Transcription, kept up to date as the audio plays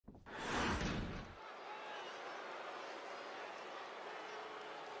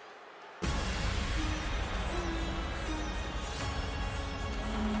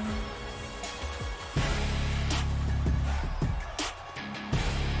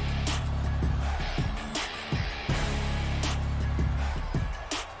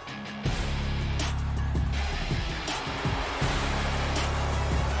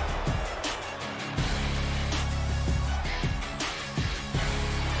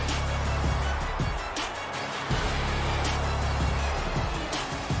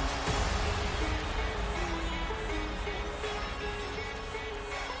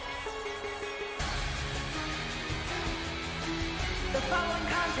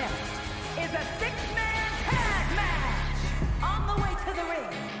contest is a six-man tag match. On the way to the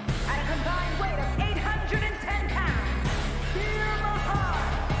ring, at a combined weight of 810 pounds, Veer Mahaan,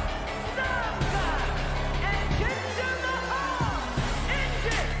 Sanga, and Jinder Mahal,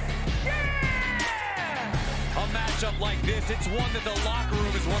 Indus Sher. A matchup like this, it's one that the locker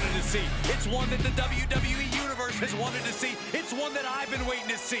room has wanted to see. It's one that the WWE Universe has wanted to see. It's one that I've been waiting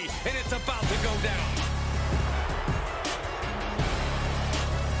to see, and it's about to go down.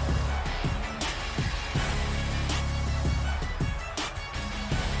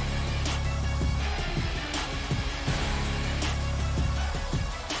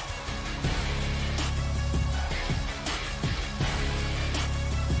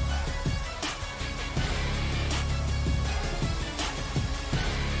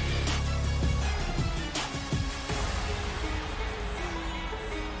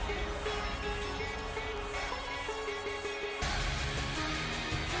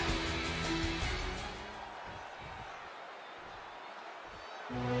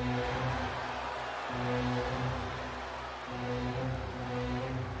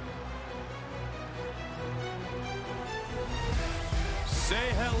 Say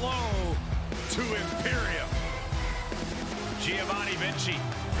hello to Imperium. Giovanni Vinci,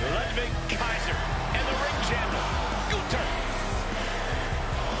 Ludwig Kaiser, and the ring general, Gunther.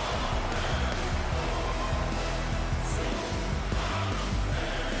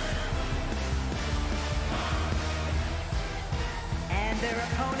 And their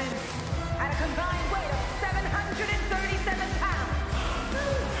opponents, at a combined weight of 737 pounds,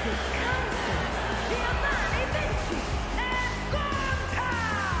 Ludwig Kaiser, Giovanni Vinci, and Gunther!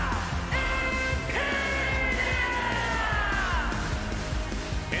 Imperium!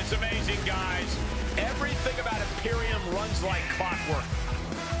 It's amazing, guys. Everything about Imperium runs like clockwork.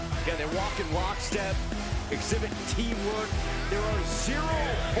 Yeah, they walk in lockstep, exhibit teamwork. There are zero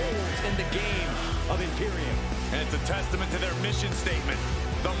holes in the game of Imperium. And it's a testament to their mission statement.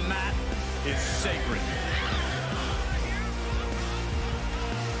 The mat is sacred.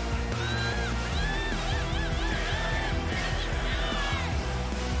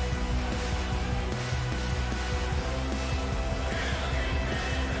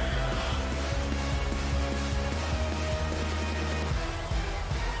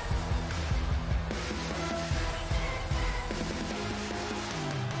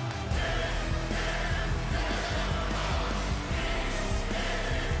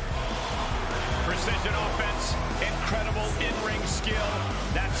 Precision offense, incredible in-ring skill.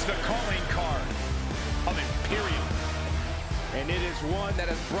 That's the calling card of Imperium. And it is one that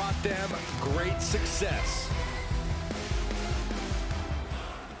has brought them great success.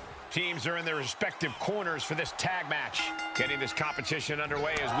 Teams are in their respective corners for this tag match. Getting this competition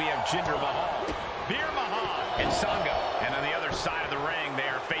underway as we have Jinder Mahal, Veer Mahaan, and Sanga. And on the other side of the ring, they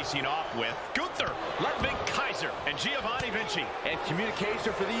are facing off with Gunther, Ludwig Kaiser, and Giovanni Vinci. And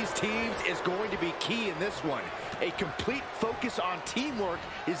communication for these teams is going to be key in this one. A complete focus on teamwork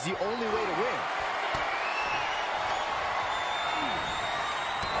is the only way to win.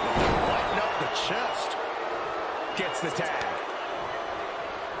 Lighten up the chest. Gets the tag.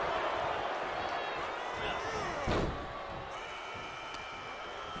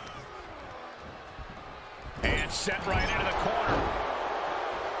 And set right into the corner.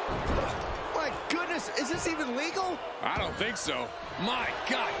 My goodness, is this even legal? I don't think so. My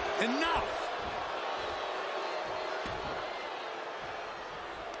God, enough!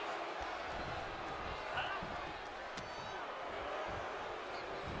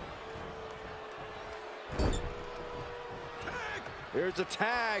 Here's a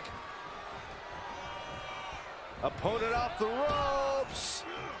tag. Opponent off the ropes.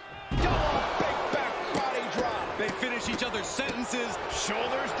 Double big back body drop. They finish each other's sentences.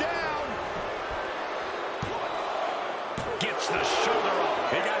 Shoulders down. Gets the shoulder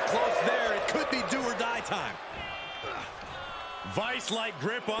up. He got close there. It could be do or die time. Vice-like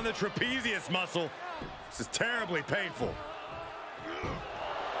grip on the trapezius muscle. This is terribly painful.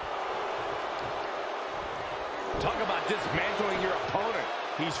 Talk about dismantling your opponent.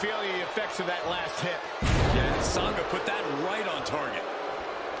 He's feeling the effects of that last hit. Yeah, and Sanga put that right on target.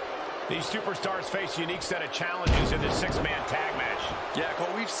 These superstars face a unique set of challenges in this six-man tag match. Yeah, Cole,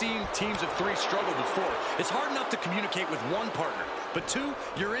 we've seen teams of three struggle before. It's hard enough to communicate with one partner, but two,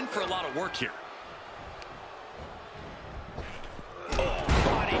 you're in for a lot of work here.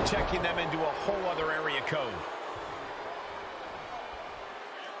 Body checking them into a whole other area code.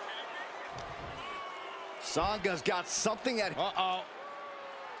 Sanga's got something at... Uh-oh.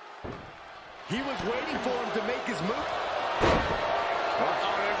 He was waiting for him to make his move.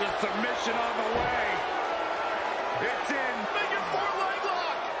 Uh-oh, there's a submission on the way. It's in. Figure four leg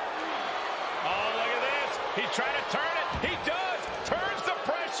lock. He's trying to turn it. He does. Turns the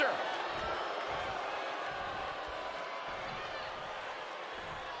pressure.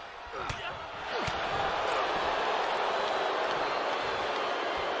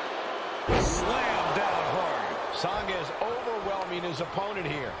 Slam down hard. Sanga is overwhelming his opponent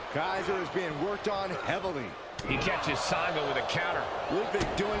here. Kaiser is being worked on heavily. He catches Sanga with a counter. Ludwig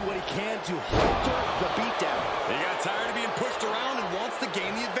doing what he can to halter the beatdown. He got tired of being pushed around and wants to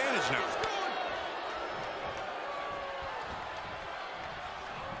gain the advantage now.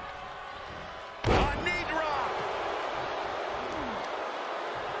 A knee drop.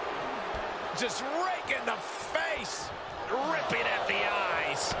 Just rake in the face. Ripping at the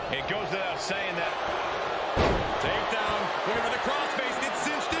eyes. It goes without saying that. Takedown. Looking for the crossface. It's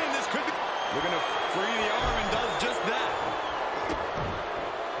cinched in. This could be... Looking to free the arm and does just that.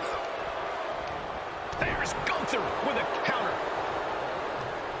 There's Gunther with a counter.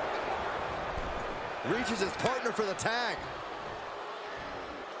 Reaches his partner for the tag.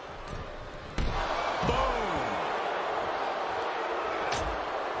 Boom.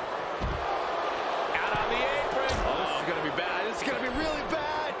 Out on the apron. Oh, this is going to be bad. This is going to be really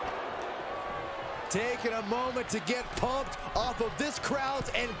bad. Taking a moment to get pumped off of this crowd's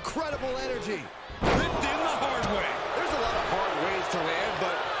incredible energy. Ripped in the hard way. There's a lot of hard ways to land,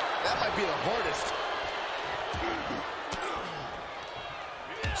 but that might be the hardest.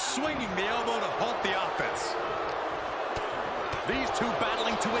 Swinging the elbow to halt the offense. These two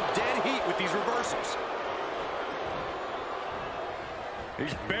battling to a dead heat with these reversals.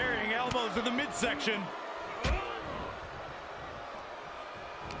 He's burying elbows in the midsection.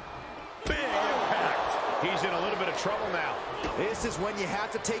 Big impact. He's in a little bit of trouble now. This is when you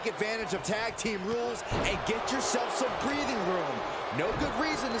have to take advantage of tag team rules and get yourself some breathing room. No good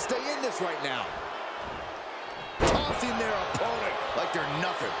reason to stay in this right now. Tossing their opponent like they're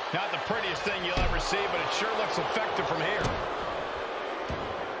nothing. Not the prettiest thing you'll ever see, but it sure looks effective from here.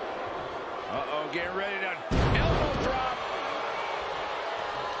 Uh-oh, getting ready to elbow drop.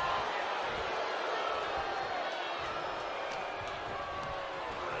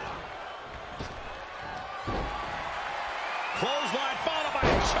 Clothesline followed by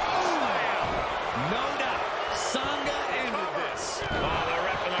a choke slam. No doubt. Sanga ended this. Oh, the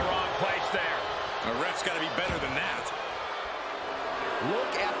ref in the wrong place there. The ref's got to be better than that.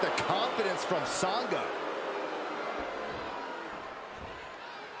 Look at the confidence from Sanga.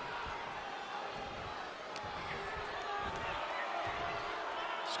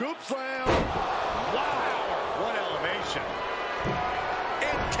 Scoop slam. Wow, what elevation.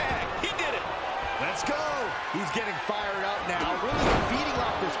 And tag. He did it. Let's go. He's getting fired up now, really feeding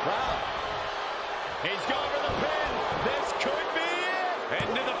off this crowd. He's going for the pin. This could be it.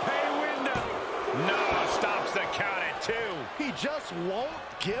 Into the pay window. No, stops the count at 2. He just won't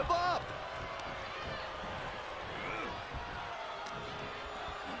give up.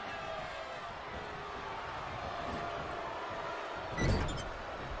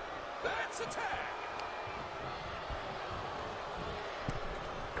 That's a tag.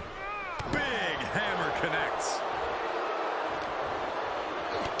 Big hammer connects.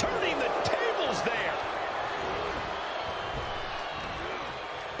 Turning the tables there.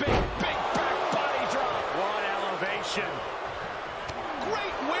 Big back body drop. What elevation.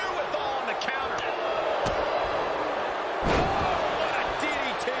 Great wherewithal on the counter. Oh, what a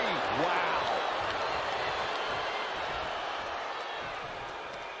DDT. Wow.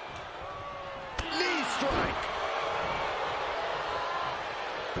 Knee strike.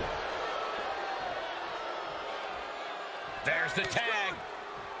 There's the tag.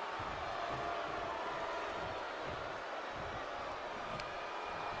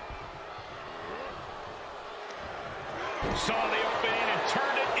 Saw the opening and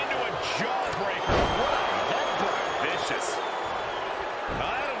turned it into a jawbreaker. What a headbutt. Vicious.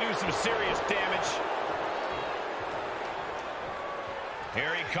 That'll do some serious damage.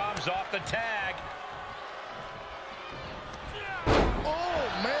 Here he comes off the tag. Oh,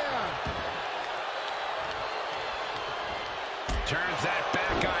 man. Turns that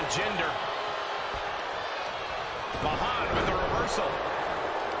back on Jinder. Mahaan with the reversal.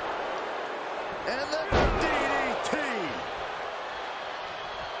 And the DDT.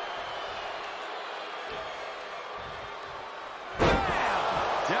 Bam!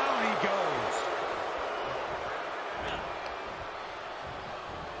 Down he goes.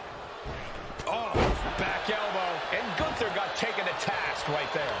 Oh, back elbow. And Gunther got taken to task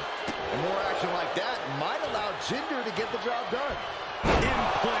right there. And more action like that might allow Jinder to get the job done.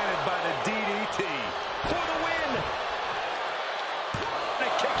 Implanted by the DDT. For the win.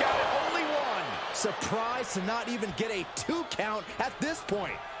 They kick out at only 1. Surprised to not even get a 2 count at this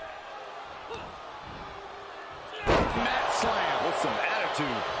point. mat slam. With some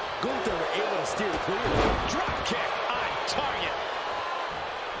attitude, Gunther were able to steer clear. Drop kick on target.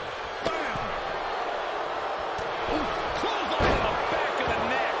 Bam! Ooh, clothesline in the back of the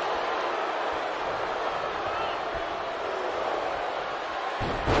neck.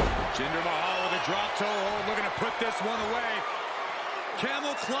 Jinder Mahal with a drop toe hold, looking to put this one away.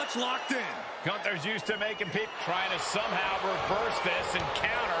 Camel clutch locked in. Gunther's used to making people trying to somehow reverse this and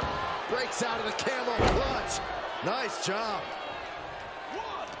counter. Breaks out of the camel clutch. Nice job.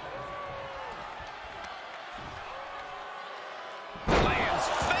 Lands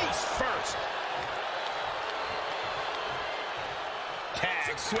face first.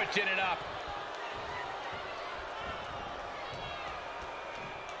 Tag switching it up.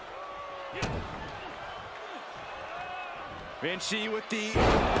 Vinci with the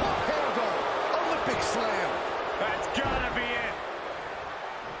Handle. Olympic slam. That's gotta be it.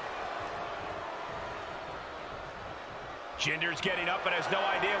 Jinder's getting up but has no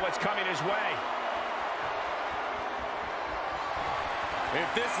idea what's coming his way. If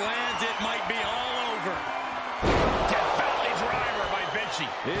this lands, it might be all over. Death Valley driver by Vinci.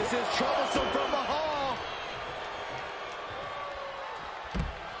 This is troublesome for Mahal.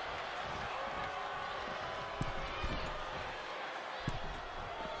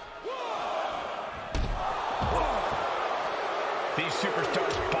 These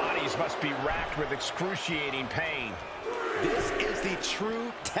superstars' bodies must be racked with excruciating pain. This is the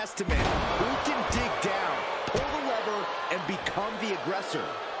true testament. Who can dig down, pull the lever, and become the aggressor?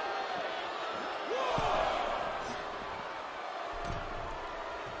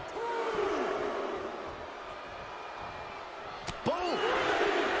 Boom!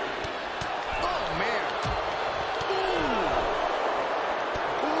 Oh, man. Ooh.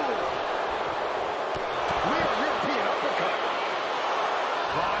 Ooh. Rear European uppercut.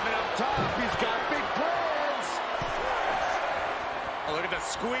 Climbing up top, he's got big plans. Oh, look at the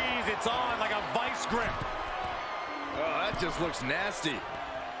squeeze. It's on like a vice grip. Oh, that just looks nasty.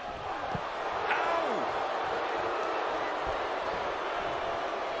 Ow!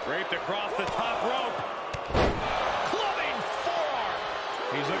 Draped across the top rope. Clubbing forearm.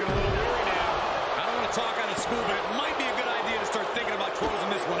 He's looking a little weary now. I don't want to talk out of school, but it might be a good idea to start thinking about closing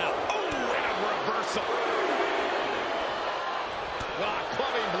this one out. Oh, and a reversal. Ah,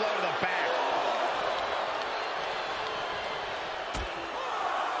 clubbing blow to the back.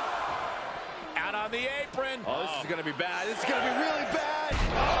 Out on the apron. Oh, this is going to be bad. This is going to be really bad.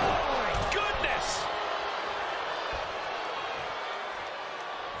 Oh, my goodness.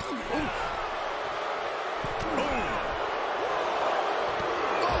 Oh,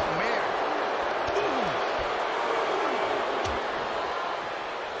 man.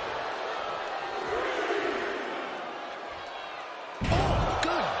 Oh,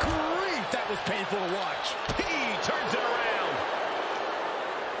 good grief. That was painful to watch. He turns it around.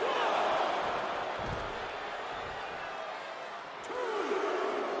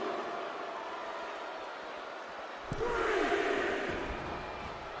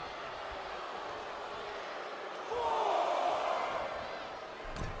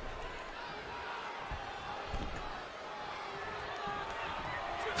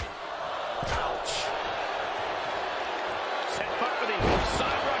 Set up for the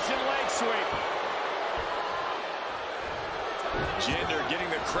side Russian leg sweep. Jinder getting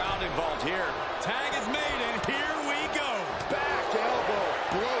the crowd involved here. Tag is made, and here we go. Back elbow.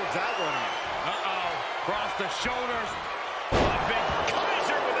 Blows that one out. Uh-oh. Cross the shoulders. Ludwig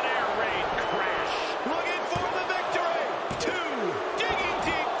Kaiser with an air raid crash. Looking for the victory. Two. Digging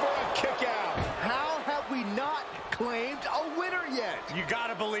deep for a kick out. How have we not claimed a winner yet? You got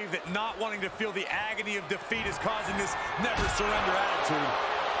to believe that not wanting to feel the agony of defeat is causing this never surrender attitude.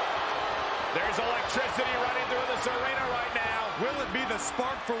 There's electricity running through this arena right now. Will it be the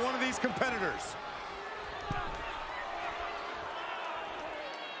spark for one of these competitors?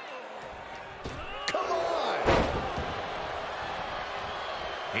 Come on.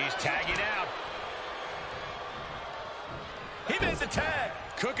 He's tagging out. He missed the tag.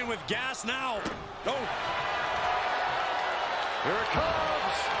 Cooking with gas now. Oh. Here it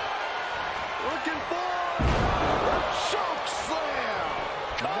comes. Looking for a choke slam.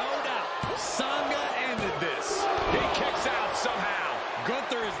 No doubt. Sanga ended this. He kicks out somehow.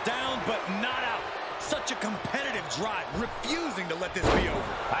 Gunther is down, but not out. Such a competitive drive, refusing to let this be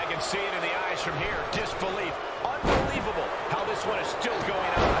over. I can see it in the eyes from here. Disbelief. Unbelievable how this one is still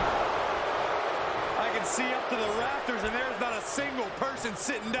going on. I can see up to the rafters, and there's not a single person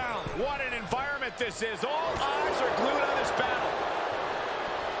sitting down. What an environment this is. All eyes are glued on this battle.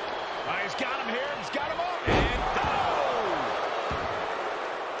 He's got him here. He's got him up. And oh!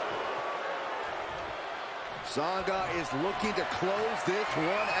 Sanga is looking to close this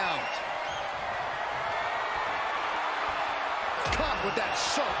one out. Caught with that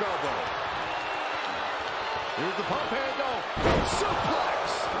sharp elbow. Here's the pump handle. Suplex.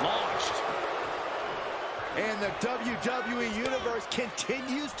 Launched. And the WWE Universe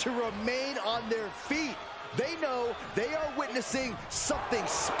continues to remain on their feet. They know they are witnessing something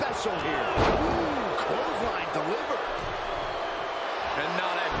special here. Ooh, clothesline delivered. And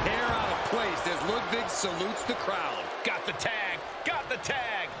not a hair out of place as Ludwig salutes the crowd. Got the tag. Got the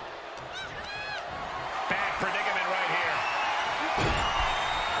tag. Bad predicament right here.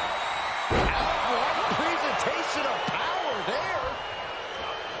 What presentation of power there.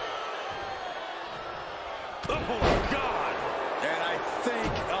 Oh, God. And I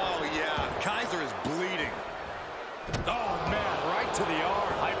think, oh, yeah, Kaiser is bleeding. Oh, man, right to the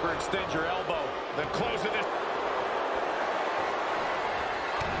arm. Hyperextend your elbow. The close of this.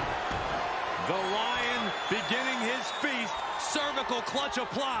 The Lion beginning his feast. Cervical clutch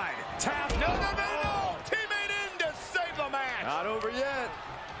applied. Tap. No, no, no, no. Teammate in to save the match. Not over yet.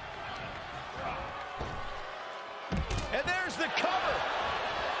 And there's the cover.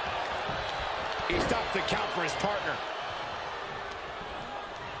 He stops the count for his partner.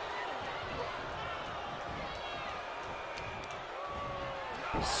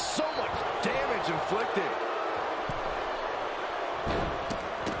 So much damage inflicted.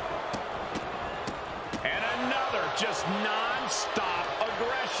 And another just non-stop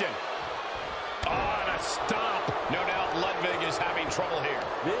aggression. Oh, and a stomp. No doubt Ludwig is having trouble here.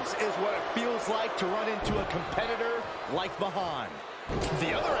 This is what it feels like to run into a competitor like Mahaan.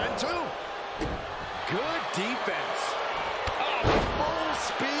 The other end, too. Good defense. Oh, full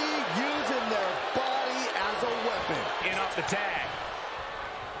speed, using their body as a weapon. In off the tag.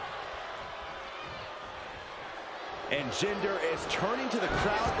 And Jinder is turning to the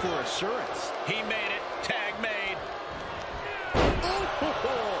crowd for assurance. He made it. Tag made.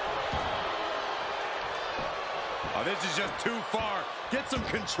 Oh, this is just too far. Get some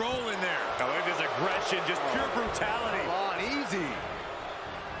control in there. Oh, look at this aggression, just pure brutality. Come on, easy.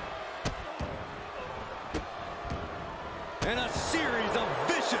 And a series of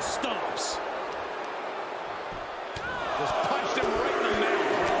vicious stomps. Just punched him right in the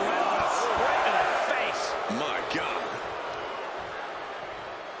mouth. Right in the face. My God.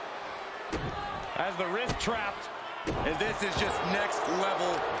 As the wrist trapped. And this is just next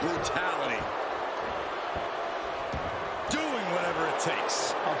level brutality. Doing whatever it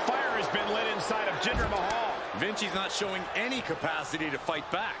takes. A fire has been lit inside of Jinder Mahal. Vinci's not showing any capacity to fight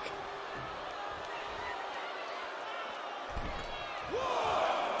back.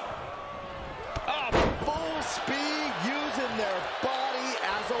 Full speed, using their body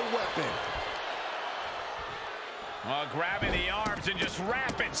as a weapon. Grabbing the arms and just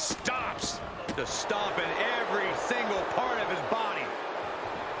rapid stops. To stomp in every single part of his body.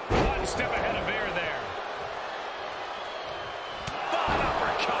 One step ahead of Veer there. An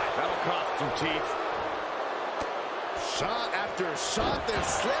uppercut. That'll cost some teeth. Shot after shot, then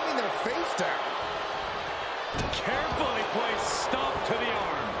slamming their face down. Carefully placed stomp to the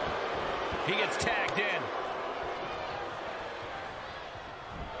arm. He gets tagged in.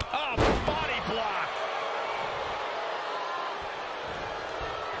 Oh, body block.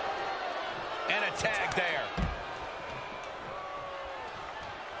 And a tag there.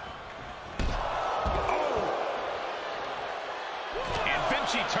 Oh! And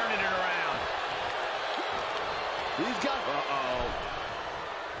Vinci turning it around. He's got...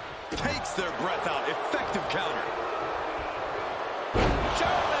 Takes their breath out. Effective counter.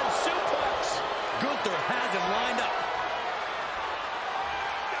 German suplex. Gunther has him lined up.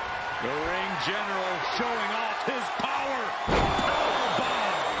 The ring general showing off his power.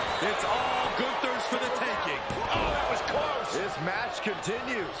 Powerbomb. It's all Gunther's for the taking. Oh, that was close. This match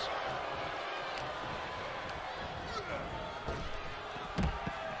continues.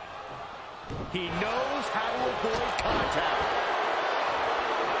 He knows how to avoid contact.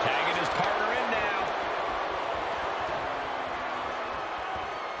 Tagging his partner in now.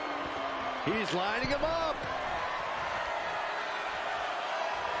 He's lining him up.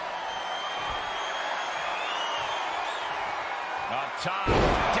 Up top.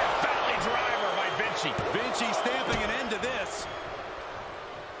 Death Valley driver by Vinci. Vinci stamping an end to this.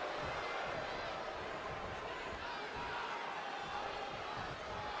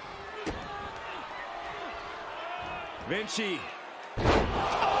 Vinci. Oh,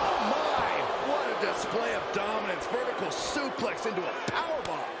 my! What a display of dominance. Vertical suplex into a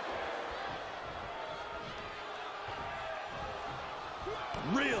powerbomb.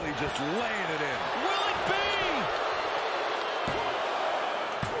 Really just laying it in. Will it be?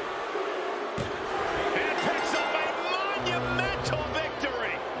 And picks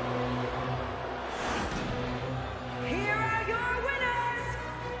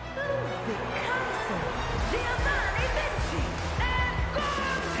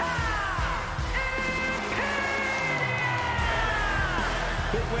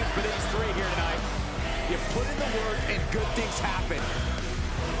big win for these three here tonight. You put in the work and good things happen.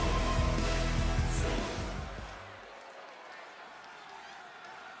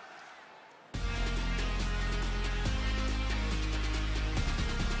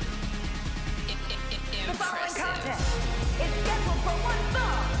 The following contest is scheduled for one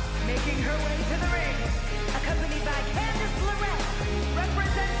fall, making her way to the ring, accompanied by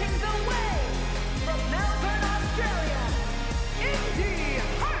representing the way from Melbourne, Australia, Indi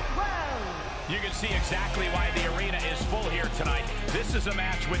Hartwell. You can see exactly why the arena is full here tonight. This is a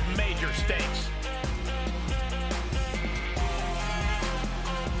match with major stakes.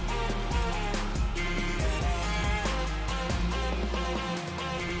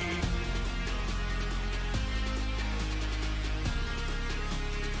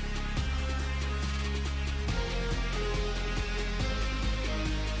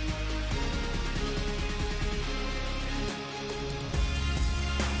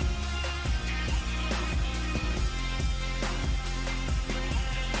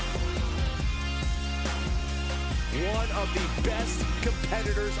 One of the best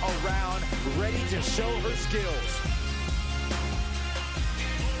competitors around, ready to show her skills.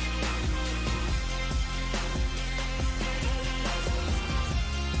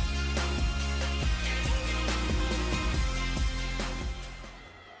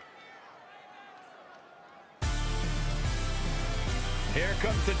 Here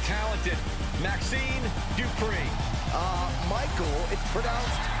comes the talented Maxxine Dupri. Michael, it's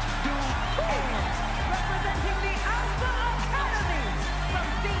pronounced Dupri. Representing the Alpha Academy from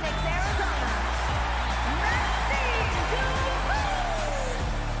Phoenix, Arizona, Maxxine Dupri.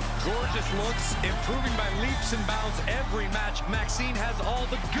 Gorgeous looks, improving by leaps and bounds every match. Maxxine has all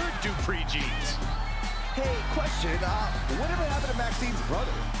the good Dupri genes. Hey, question, whatever happened to Maxine's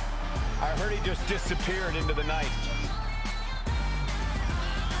brother? I heard he just disappeared into the night.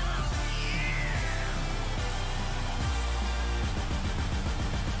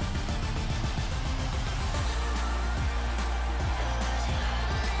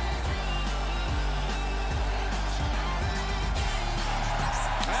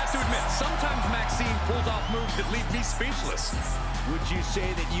 Sometimes Maxxine pulls off moves that leave me speechless. Would you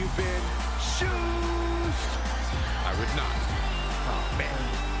say that you've been shooshed? I would not. Oh, man.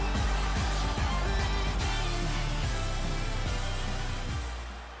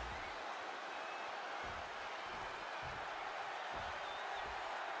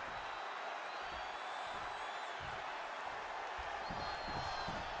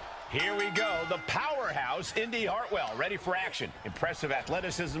 Here we go, the powerhouse, Indi Hartwell, ready for action. Impressive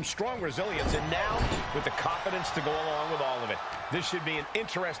athleticism, strong resilience, and now with the confidence to go along with all of it. This should be an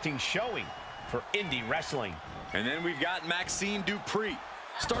interesting showing for Indi Wrestling. And then we've got Maxxine Dupri.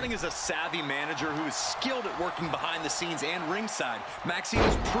 Starting as a savvy manager who is skilled at working behind the scenes and ringside, Maxxine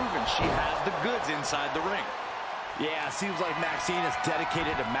has proven she has the goods inside the ring. Yeah, seems like Maxxine is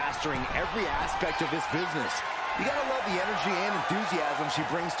dedicated to mastering every aspect of this business. You gotta love the energy and enthusiasm she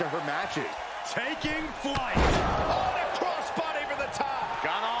brings to her matches. Taking flight. Oh, the crossbody for the top.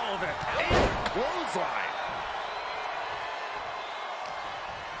 Got all of it. And a clothesline.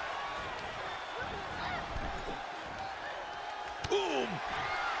 Boom.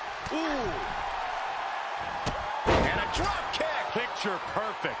 Ooh. And a drop kick. Picture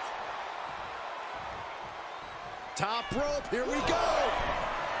perfect. Top rope, here we go.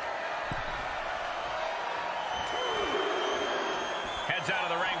 Heads out of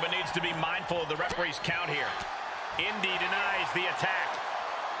the ring, but needs to be mindful of the referee's count here. Indi denies the attack.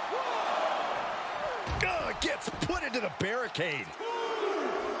 Gets put into the barricade.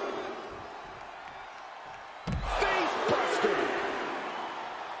 Face buster.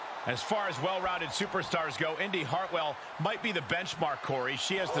 As far as well-rounded superstars go, Indi Hartwell might be the benchmark, Corey.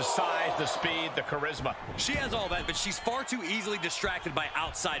 She has the size, the speed, the charisma. She has all that, but she's far too easily distracted by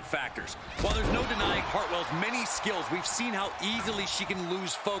outside factors. While there's no denying Hartwell's many skills, we've seen how easily she can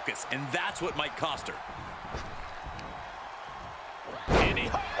lose focus, and that's what might cost her. Indi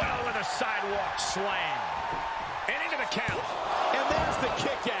Hartwell with a sidewalk slam. And into the count. And there's the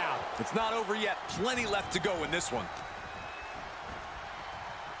kick out. It's not over yet. Plenty left to go in this one.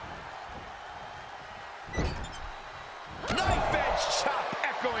 Knife edge chop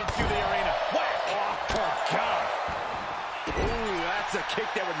echoing through the arena. Whack! Oh, God. Ooh, that's a kick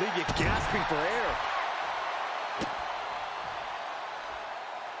that would leave you gasping for air.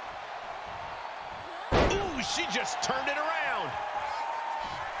 Ooh, she just turned it around.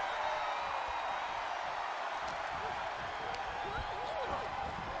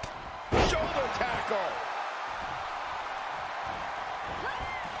 Shoulder tackle.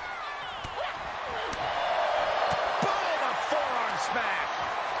 Boom, a forearm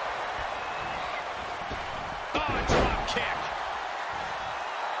smash.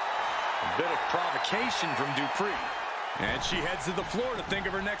 dedication from Dupri. And she heads to the floor to think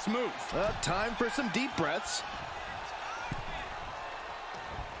of her next move. Time for some deep breaths.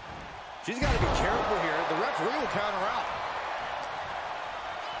 She's got to be careful here. The referee will count her out.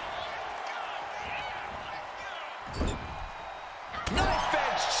 Knife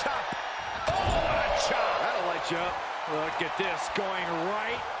edge chop. Oh, what a chop. That'll light you up. Look at this, going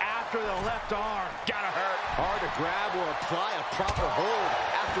right after the left arm. Gotta hurt. Hard to grab or apply a proper hold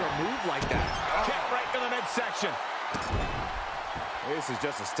after a move like that. Kick right to the midsection. This is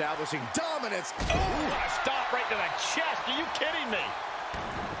just establishing dominance. Oh, what a stop right to the chest. Are you kidding me?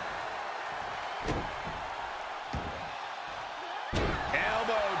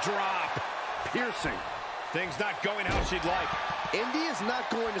 Elbow drop. Piercing. Things not going how she'd like. Indi is not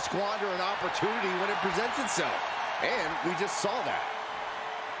going to squander an opportunity when it presents itself. And we just saw that.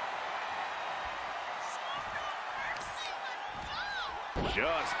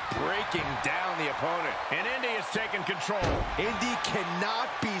 Just breaking down the opponent. And Indi is taking control. Indi cannot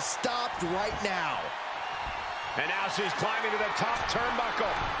be stopped right now. And now she's climbing to the top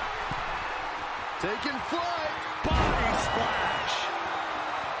turnbuckle. Taking flight. Body splash.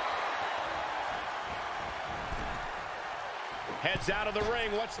 Heads out of the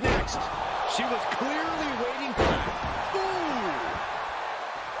ring. What's next? She was clearly waiting for that. Ooh.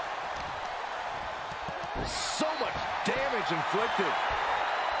 So much damage inflicted.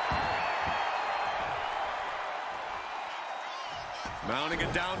 Mounting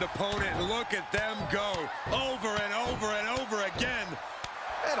a downed opponent. Look at them go. Over and over and over again.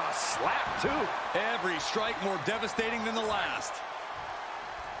 And a slap, too. Every strike more devastating than the last.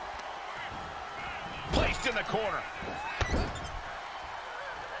 Placed in the corner.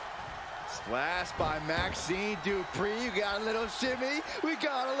 Splash by Maxxine Dupri. You got a little shimmy. We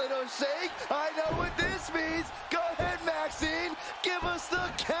got a little shake. I know what this means. Go ahead, Maxxine. Give us the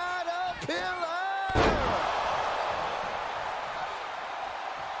caterpillar.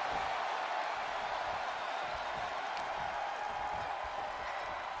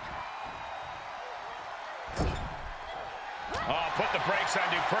 Oh, put the brakes on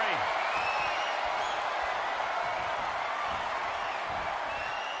Dupri.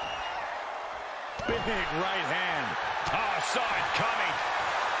 Big right hand. Oh, saw it coming.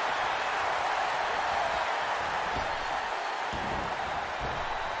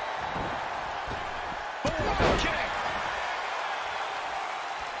 Boom, kick.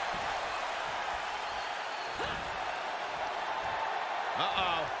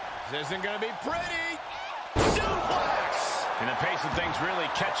 Uh-oh. This isn't going to be pretty. Suplex. And the pace of things really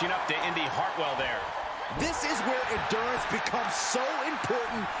catching up to Indi Hartwell there. This is where endurance becomes so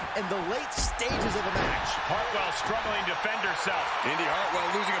important in the late stages of the match. Hartwell struggling to defend herself. Indi Hartwell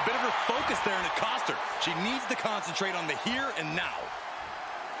losing a bit of her focus there, and it cost her. She needs to concentrate on the here and now.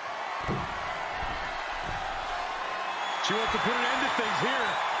 She wants to put an end to things here.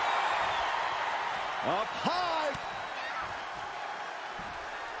 Up high.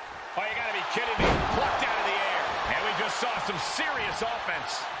 Oh, you gotta be kidding me. Plucked out of the air. And we just saw some serious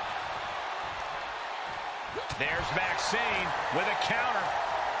offense. There's Maxxine with a counter.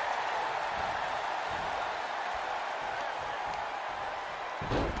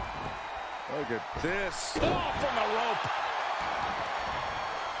 Look at this. Oh, from the rope.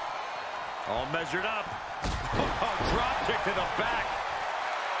 All measured up. Oh, drop kick to the back.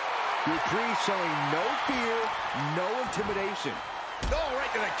 Dupri showing no fear, no intimidation. Oh,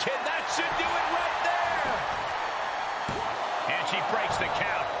 right to the kid. That should do it right there. And she breaks the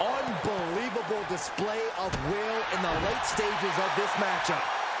count. Unbelievable display of will in the late stages of this matchup.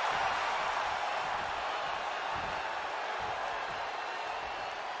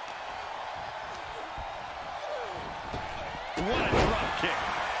 What a drop kick.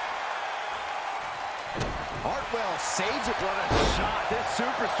 Hartwell saves it. What a shot. This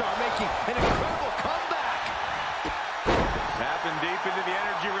superstar making an incredible comeback. Tapping deep into the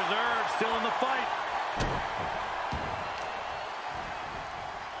energy reserve. Still in the fight.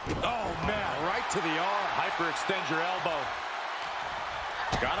 Oh, man. Right to the arm. Hyperextend your elbow.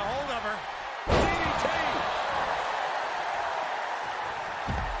 Got a hold of her. DDT.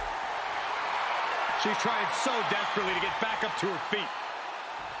 She's trying so desperately to get back up to her feet.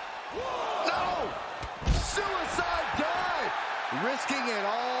 No! Suicide dive! Risking it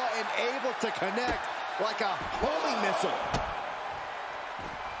all and able to connect like a homing missile.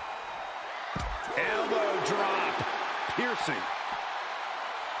 Elbow drop. Piercing.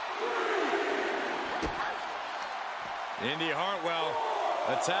 Indi Hartwell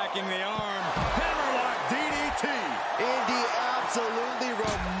attacking the arm. Hammerlock DDT. Indi absolutely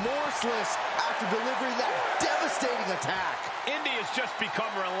remorseless after delivering that devastating attack. Indi has just become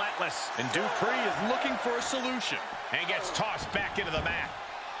relentless. And Dupri is looking for a solution. And gets tossed back into the mat.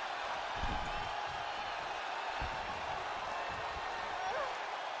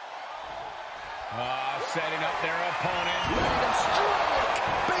 Setting up their opponent. Ready to strike!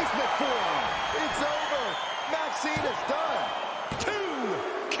 Basement form. It's over. Maxxine is done. 2.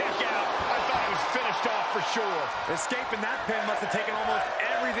 Kick out. I thought it was finished off for sure. Escaping that pin must have taken almost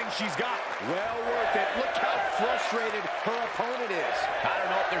everything she's got. Well worth it. Look how frustrated her opponent is. I don't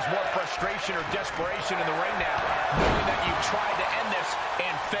know if there's more frustration or desperation in the ring now, knowing that you tried to end this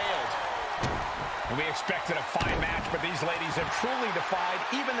and failed. And we expected a fine match, but these ladies have truly defied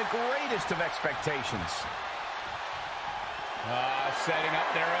even the greatest of expectations. Setting up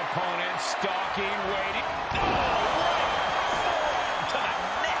their opponent, stalking, waiting. To the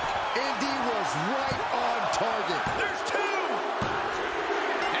neck. Indi was right on target. There's 2.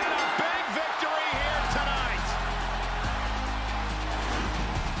 And a big victory here tonight.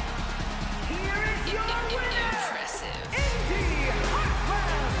 Here is your winner, Impressive. Indi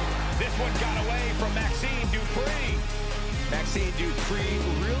Hartwell. This one got away from Maxxine Dupri. Maxxine Dupri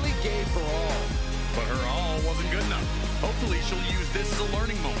really gave her all. But her all wasn't good enough. Hopefully she'll use this as a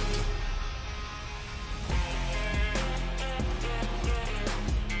learning moment.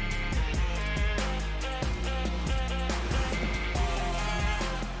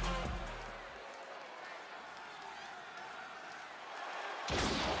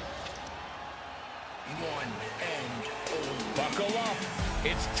 Buckle up.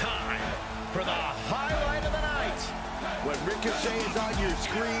 It's time for the highlight of the night. When Ricochet is on your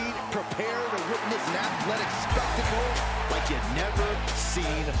screen, prepare to witness an athletic spectacle like you've never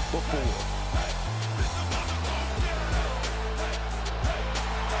seen before.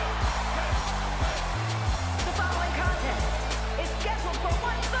 The following contest is scheduled for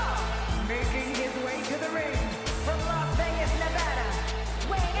one fall. Making his way to the ring from Las Vegas, Nevada,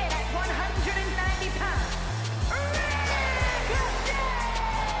 weighing in at 190 pounds, Ricochet!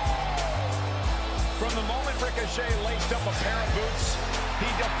 From the moment Ricochet laced up a pair of boots, he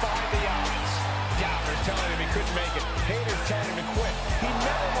defied the odds. Doubters telling him he couldn't make it. Haters telling him to quit. He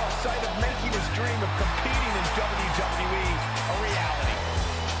never lost sight of making his dream of competing in WWE a reality.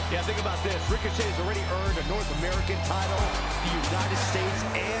 Yeah, think about this. Ricochet has already earned a North American title, the United States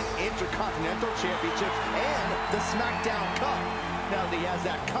and Intercontinental Championships, and the SmackDown Cup. Now that he has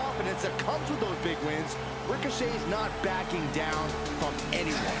that confidence that comes with those big wins, Ricochet is not backing down from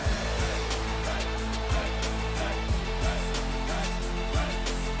anyone.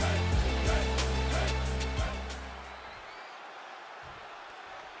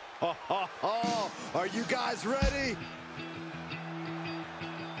 Are you guys ready?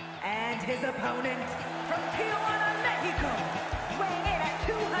 And his opponent from Tijuana, Mexico, weighing in at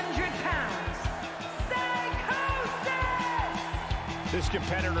 200 pounds, Psychosis! This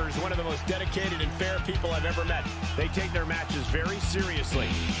competitor is one of the most dedicated and fair people I've ever met. They take their matches very seriously.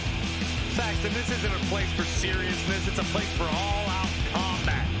 Saxton, this isn't a place for seriousness. It's a place for all-out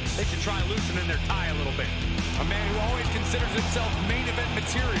combat. They should try loosening their tie a little bit. A man who always considers himself main event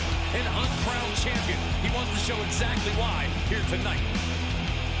material, an uncrowned champion. He wants to show exactly why here tonight.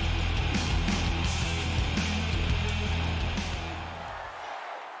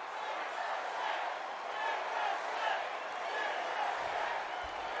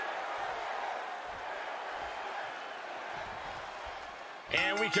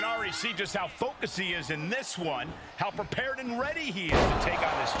 And we can already see just how focused he is in this one, how prepared and ready he is to take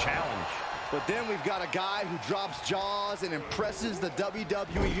on this challenge. But then we've got a guy who drops jaws and impresses the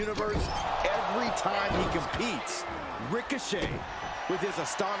WWE Universe every time he competes. Ricochet. With his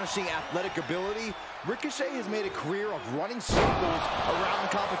astonishing athletic ability, Ricochet has made a career of running circles around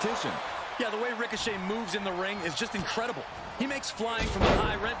the competition. Yeah, the way Ricochet moves in the ring is just incredible. He makes flying from the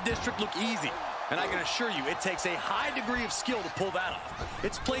high rent district look easy. And I can assure you, it takes a high degree of skill to pull that off.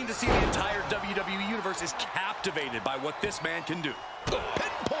 It's plain to see the entire WWE Universe is captivated by what this man can do. The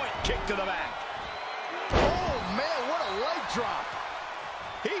pinpoint kick to the back. Oh, man, what a leg drop.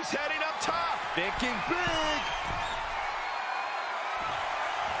 He's heading up top. Thinking big.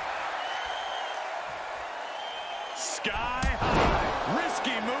 Sky high.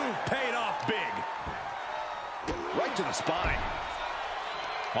 Risky move paid off big. Right to the spine.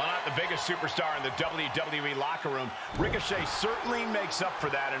 While not the biggest superstar in the WWE locker room, Ricochet certainly makes up for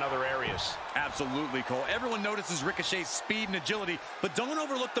that in other areas. Absolutely, Cole. Everyone notices Ricochet's speed and agility, but don't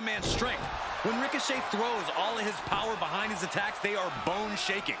overlook the man's strength. When Ricochet throws all of his power behind his attacks, they are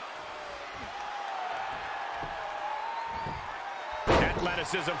bone-shaking. That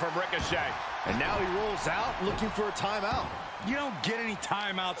athleticism from Ricochet. And now he rolls out looking for a timeout. You don't get any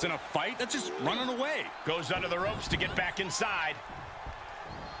timeouts in a fight. That's just running away. Goes under the ropes to get back inside.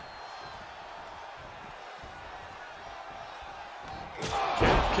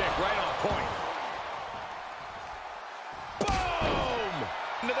 Calf kick right on point. Boom!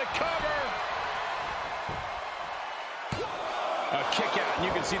 Into the cover. A kick out, and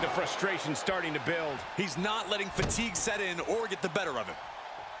you can see the frustration starting to build. He's not letting fatigue set in or get the better of him.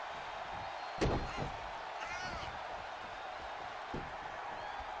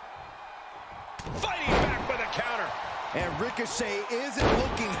 Fighting back with a counter. And Ricochet isn't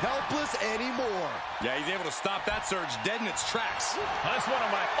looking helpless anymore. Yeah, he's able to stop that surge dead in its tracks. That's one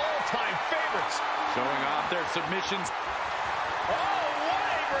of my all-time favorites. Showing off their submissions. Oh, what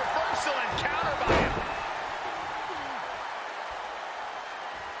a reversal and counter by him.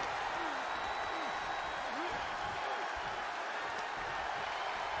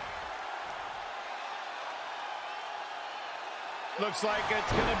 Looks like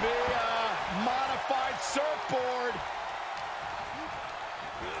it's going to be a modified surfboard.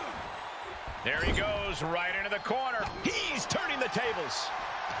 There he goes, right into the corner. He's turning the tables.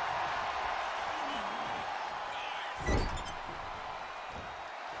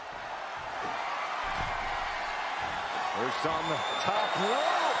 First on the top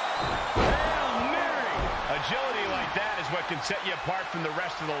rope. Hail Mary. Agility like that is what can set you apart from the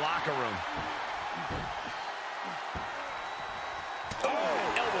rest of the locker room. Oh,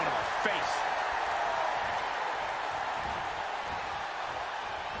 elbow to the face.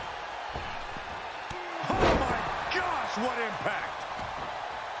 Oh my gosh, what impact.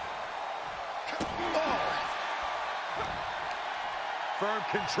 Oh. Firm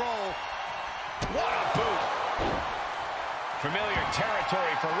control. What a boot. Familiar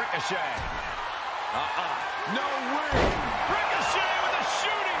territory for Ricochet. No way. Ricochet with a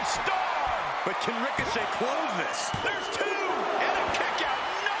shooting star. But can Ricochet close this? There's two. And a kick out.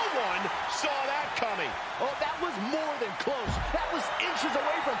 No one saw that coming. Oh, that was more than close. That was inches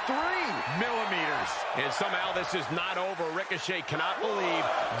away from 3 millimeters. And somehow this is not over. Ricochet cannot believe.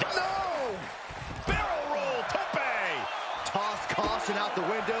 No! Barrel roll, tope. Tossed caution out the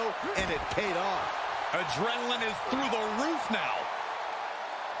window, and it paid off. Adrenaline is through the roof now.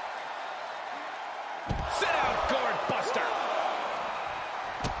 Sit out, guard buster.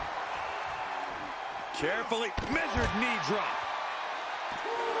 Carefully measured knee drop.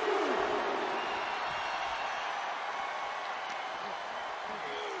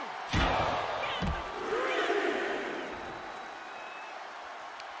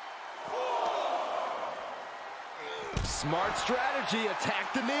 Smart strategy,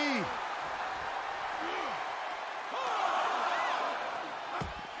 attack the knee.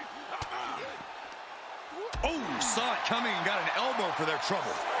 Oh, saw it coming and got an elbow for their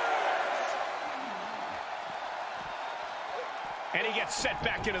trouble. And he gets set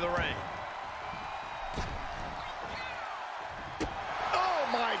back into the ring. Oh,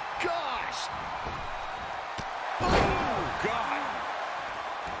 my gosh. Oh, God.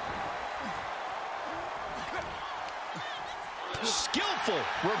 Skillful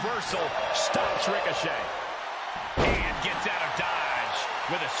reversal stops Ricochet. And gets out of dodge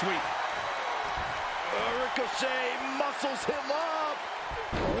with a sweep. Ricochet muscles him up.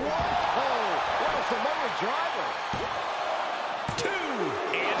 Whoa! What a Samoan driver. 2,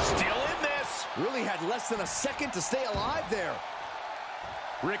 and still in this. Really had less than a second to stay alive there.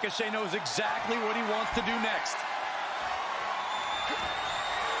 Ricochet knows exactly what he wants to do next.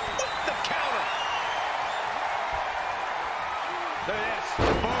 The counter. Look at this.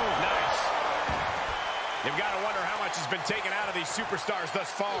 Boom. Nice. You've got to wonder how much has been taken out of these superstars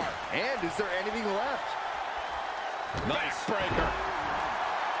thus far. And is there anything left? Nice breaker.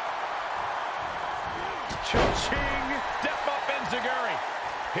 Cha-ching. Step up Enziguri.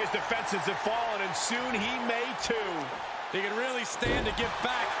 His defenses have fallen, and soon he may too. He can really stand to get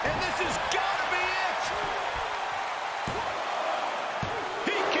back. And this has got to be it.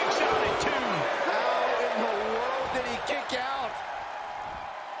 He kicks out at 2. How in the world did he kick out?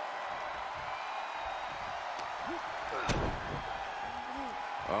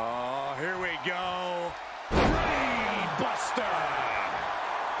 Oh, here we go. Buster.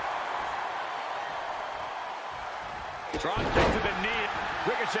 Drop kick to the knee.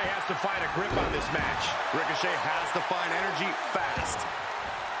 Ricochet has to find a grip on this match. Ricochet has to find energy fast.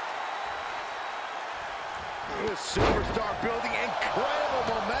 This superstar building incredible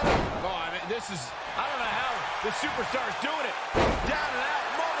momentum. Oh, I mean, this is, I don't know how the superstar's doing it. Down and out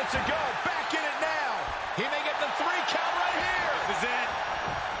moments ago. Back in it now. He may get the 3 count right here. This is it.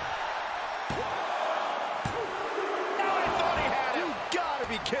 Now I thought he had him. You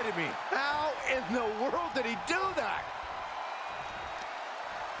kidding me. How in the world did he do that?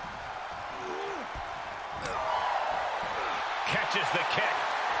 Catches the kick.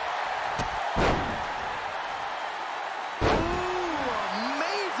 Ooh,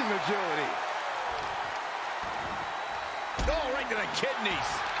 amazing agility. Oh, right to the kidneys.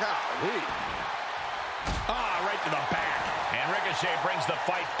 Golly. Ah, right to the back. And Ricochet brings the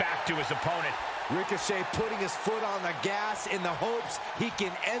fight back to his opponent. Ricochet putting his foot on the gas in the hopes he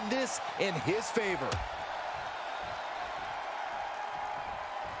can end this in his favor.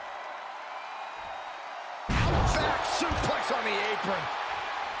 Back suplex on the apron.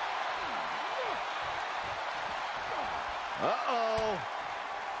 Uh-oh.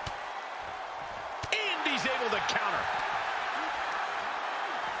 Indy's able to counter.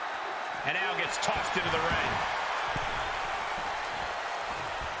 And now gets tossed into the ring.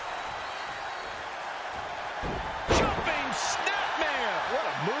 Jumping snapmare. What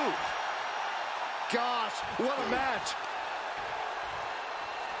a move. Gosh, what a match.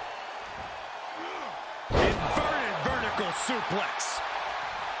 Inverted vertical suplex.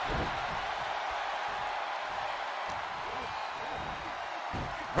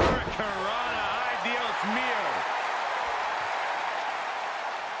 Hurricanrana, ay Dios mío.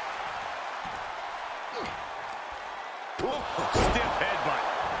 Stiff headbutt.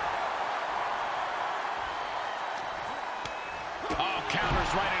 Oh,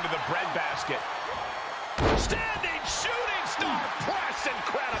 counters right into the breadbasket. Standing shooting star press,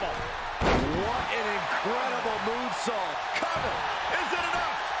 incredible. What an incredible moonsault. Cover. Is it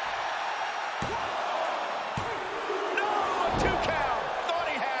enough? No, a 2 count. Thought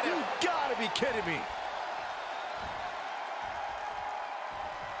he had it. You gotta be kidding me.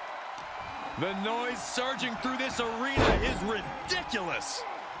 The noise surging through this arena is ridiculous.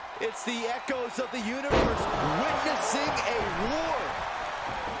 It's the echoes of the universe witnessing a war.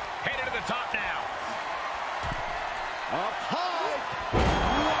 Headed to the top now. Up high.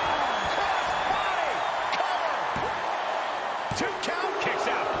 Wow. Cross body. Cover. 2 count. Kicks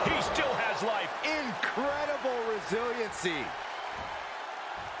out. He still has life. Incredible resiliency.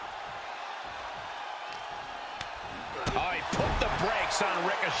 Oh, he put the brakes on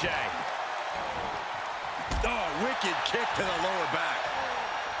Ricochet. Oh, wicked kick to the lower back.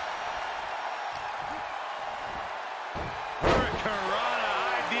 Hurricanrana,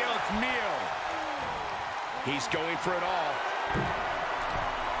 ay Dios mío. He's going for it all.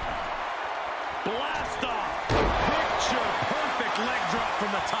 Blast off. Picture perfect leg drop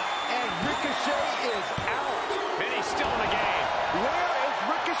from the top. And Ricochet is out. And he's still in the game. Where is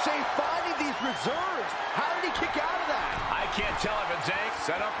Ricochet finding these reserves? How did he kick out of that? I can't tell if it's Zank.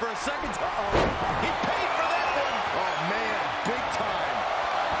 Set up for a second. Uh-oh. He paid for that one. Oh, man. Big time.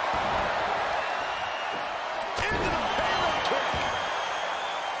 Into the payload kick.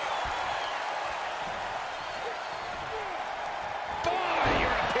 Oh,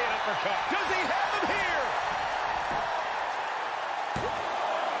 European uppercut. Does he have him here?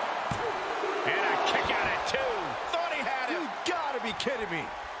 And a kick out at 2. Thought he had him. You gotta be kidding me.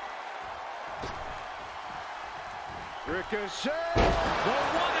 Ricochet. The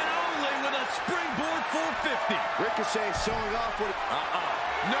one and only with a springboard 450. Ricochet showing off what...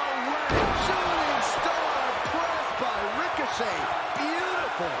 No way. Shooting star press by Ricochet.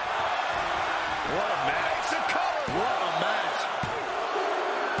 Beautiful. What a match. It's a cover. What a match.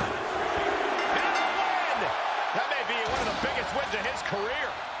 And a win. That may be one of the biggest wins of his career.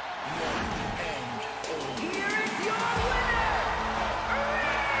 Here is your winner,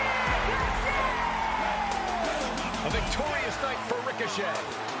 Ricochet! A victorious night for Ricochet.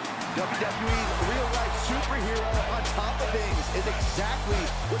 WWE's real-life superhero on top of things is exactly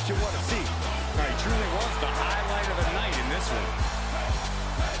what you want to see. He truly was the highlight of the night in this one.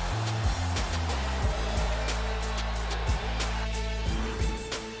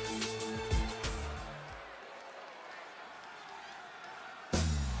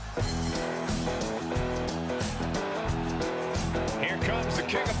 Here comes the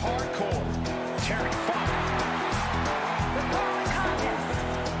king of hardcore, Terry Funk. The following contest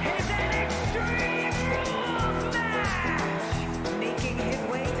is an Extreme Rules match. Making his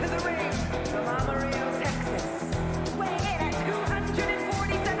way to the ring from Amarillo, Texas, weighing in at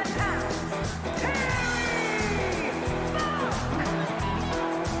 247 pounds, Terry Funk!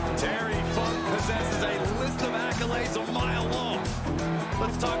 Terry Funk possesses a list of accolades a mile long.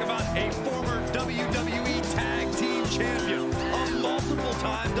 Let's talk about a former WWE Tag Team Champion, a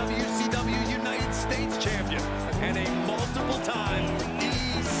multiple-time WCW United States Champion, and a multiple-time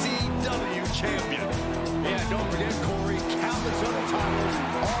ECW Champion. Yeah, don't forget, Corey, countless other titles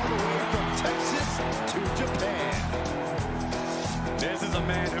all the way from Texas to Japan. This is a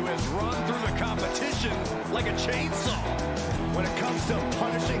man who has run through the competition like a chainsaw. When it comes to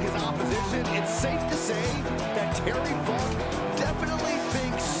punishing his opposition, it's safe to say that Terry Funk definitely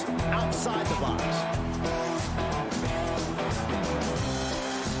thinks outside the box.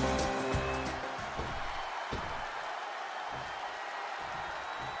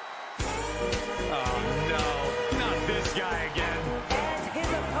 Oh no, not this guy again. And his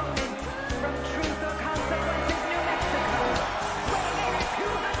opponent from Truth or Consequences, New Mexico, weighing in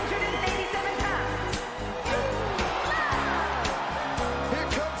at 287 pounds. Here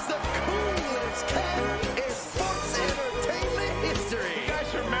comes the coolest cat in sports entertainment history. You guys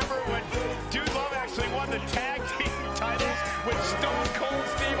remember when Dude Love actually won the tag team titles with Stone Cold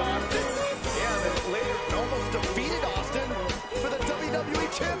Steve Austin? Yeah, then later almost defeated Austin for the WWE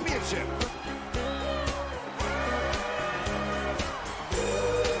Championship.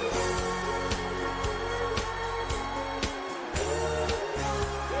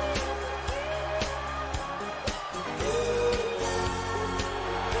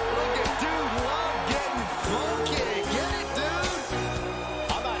 Look at Dude Love getting funky. Get it, dude?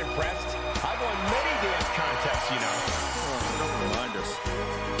 I'm not impressed. I've won many dance contests, you know. Don't remind us.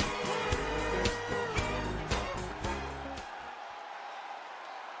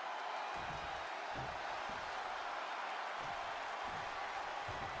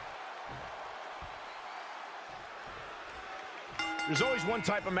 There's always one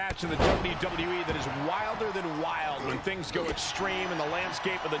type of match in the WWE that is wilder than wild when things go extreme and the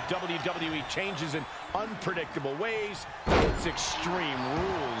landscape of the WWE changes in unpredictable ways. It's Extreme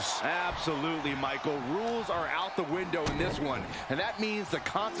Rules. Absolutely, Michael. Rules are out the window in this one, and that means the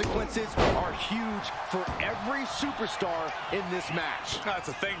consequences are huge for every superstar in this match. That's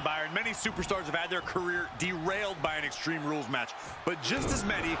the thing, Byron. Many superstars have had their career derailed by an Extreme Rules match, but just as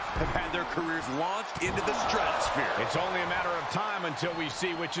many have had their careers launched into the stratosphere. It's only a matter of time until we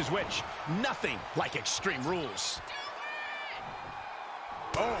see which is which. Nothing like Extreme Rules.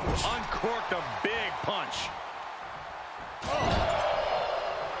 Oh, uncorked a big punch.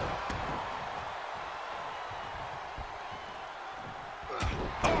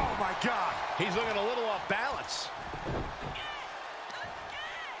 Oh, my God. He's looking a little off balance.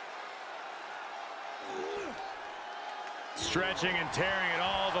 Stretching and tearing at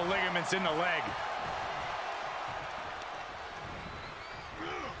all the ligaments in the leg.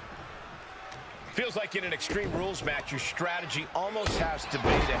 Feels like in an Extreme Rules match, your strategy almost has to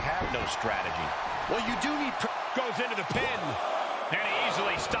be to have no strategy. Well, you do need... Goes into the pin, and he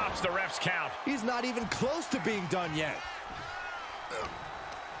easily stops the ref's count. He's not even close to being done yet.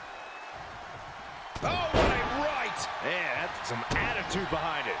 Oh, what a right! Man, that's some attitude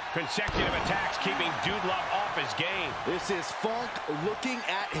behind it. Consecutive attacks keeping Dude Love off his game. This is Funk looking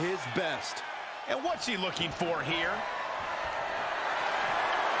at his best. And what's he looking for here?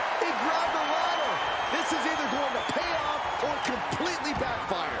 He grabbed the ladder. This is either going to pay off or completely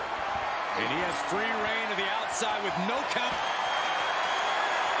backfire. And he has free reign to the outside with no count.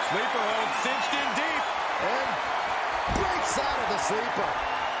 Sleeper hold cinched in deep. And breaks out of the sleeper.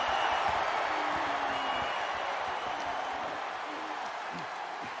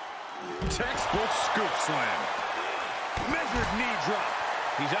 Textbook scoop slam. Measured knee drop.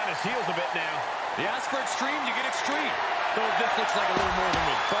 He's on his heels a bit now. You ask for extreme, you get extreme. Though this looks like a little more than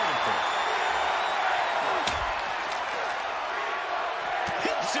was bargained for.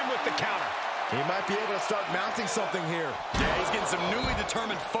 Hits him with the counter. He might be able to start mounting something here. Yeah, he's getting some newly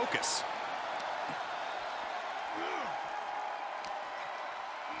determined focus.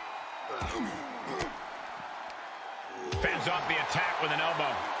 Fends off the attack with an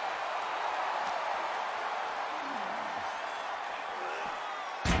elbow.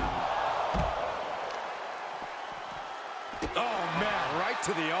 Oh, man, right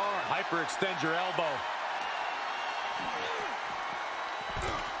to the arm. Hyperextend your elbow.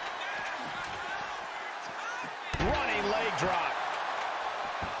 Running leg drop.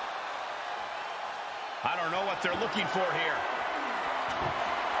 I don't know what they're looking for here.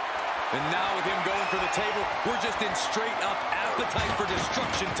 And now with him going for the table, we're just in straight up appetite for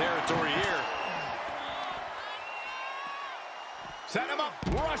destruction territory here. Set him up.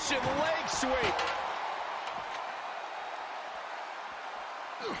 Russian leg sweep.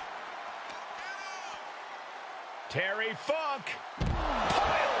 Terry Funk.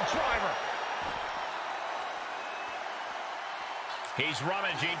 Pile driver. He's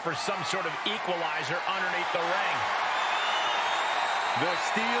rummaging for some sort of equalizer underneath the ring. The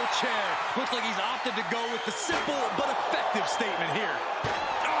steel chair. Looks like he's opted to go with the simple but effective statement here.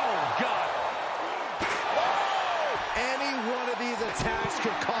 Oh, God. Any one of these attacks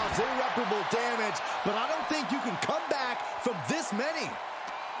could cause irreparable damage, but I don't think you can come back from this many.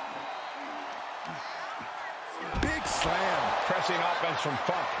 Big slam. Pressing offense from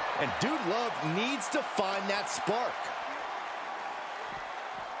Funk. And Dude Love needs to find that spark.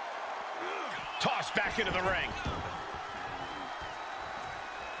 Tossed back into the ring.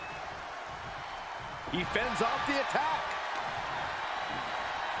 He fends off the attack.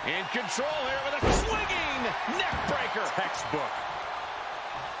 In control here with a swinging neck breaker. Textbook.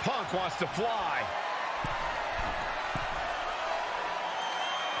 Punk wants to fly.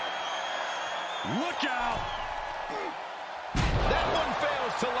 Look out! That one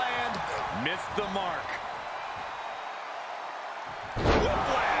fails to land. Missed the mark.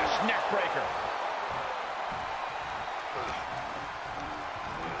 Whiplash neck breaker.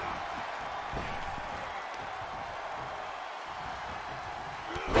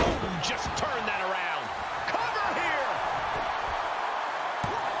 Just turn that around. Cover here.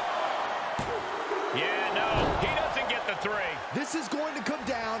 Yeah, no, he doesn't get the 3. This is going to come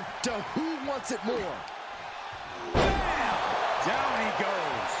down to who wants it more. Bam! Down he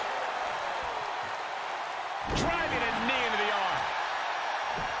goes. Driving a knee into the arm.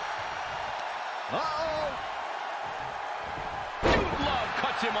 Uh-oh. Dude Love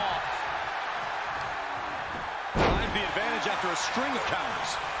cuts him off. Finds the advantage after a string of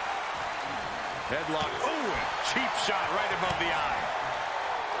counters. Headlock. Ooh, cheap shot right above the eye.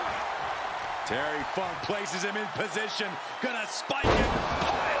 Terry Funk places him in position. Gonna spike him.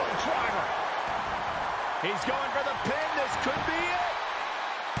 Pile driver. He's going for the pin. This could be it.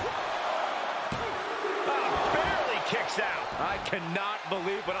 Barely kicks out. I cannot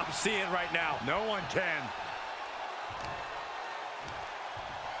believe what I'm seeing right now. No one can.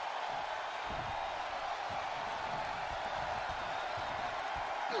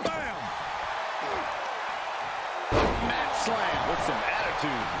 Bam! Mat slam with some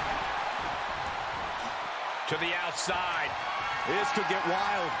attitude. To the outside. This could get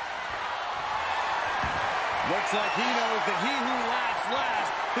wild. Looks like he knows that he who laughs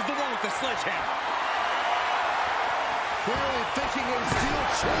last is the one with the sledgehammer. Clearly thinking a steel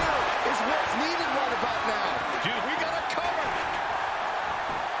chair is what's needed right about now. Dude, we got a cover.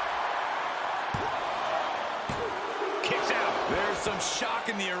 Kicks out. There's some shock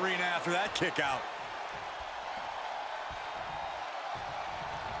in the arena after that kick out.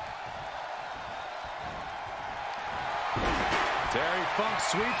 Terry Funk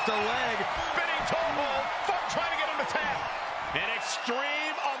sweeps the leg. Spinning toe hold. Funk trying to get him to tap. An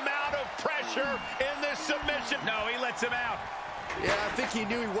extreme amount of pressure in this submission. No, he lets him out. Yeah, I think he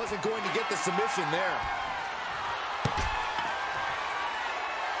knew he wasn't going to get the submission there.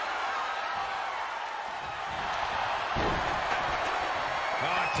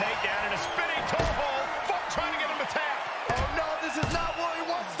 Takedown and a spinning toe hold. Funk trying to get him to tap. Oh no, this is not where he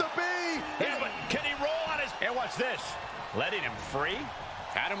wants to be. Yeah, but can he roll on his... And watch this. Letting him free.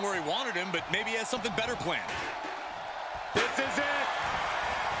 Had him where he wanted him, but maybe he has something better planned. This is it.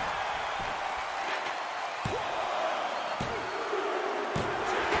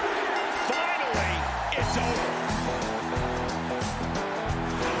 Finally, it's over.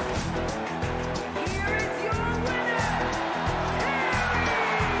 Here is your winner,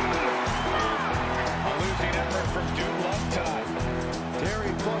 A losing effort from Dude Love time.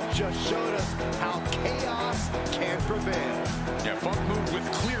 Terry Funk just showed us how chaos can prevail. Yeah, Funk moved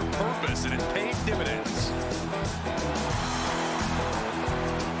with clear purpose, and it paid dividends.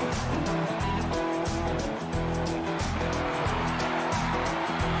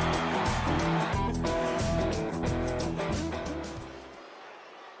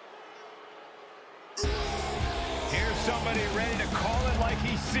 Here's somebody ready to call it like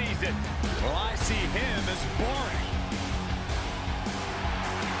he sees it. Well, I see him as boring.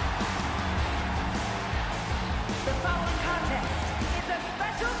 The following contest is a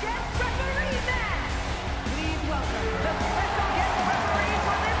special guest referee match. Please welcome the special guest referee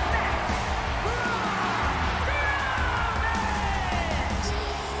for this match,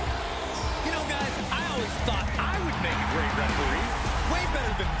 You know, guys, I always thought I would make a great referee. Way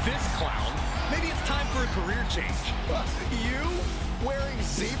better than this clown. Maybe it's time for a career change. You wearing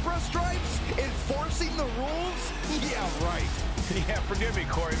zebra stripes? Enforcing the rules? Yeah, right. Yeah, forgive me,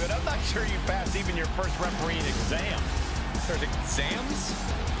 Corey, but I'm not sure you passed even your first refereeing exam. There's exams?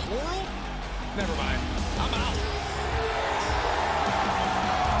 Plural? Never mind. I'm out.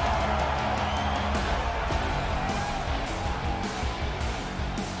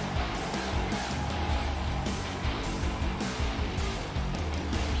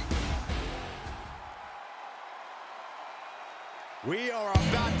 We are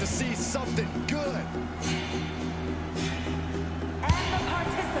about to see something good.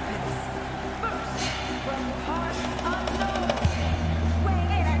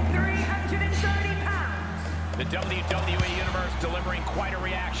 WWE Universe delivering quite a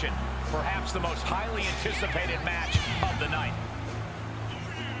reaction. Perhaps the most highly anticipated match of the night.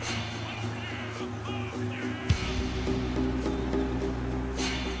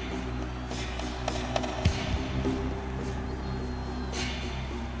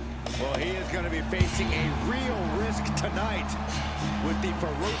 Well, he is going to be facing a real risk tonight with the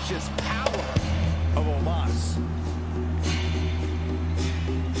ferocious power of Omos.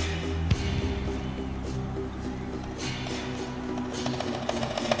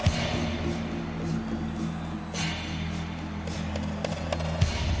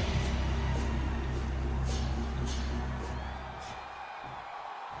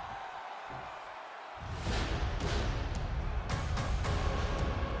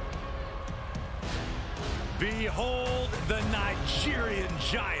 Behold the Nigerian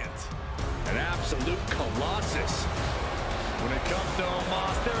giant. An absolute colossus. When it comes to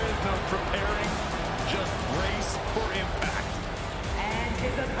Omos, there is no preparing, just brace for impact. And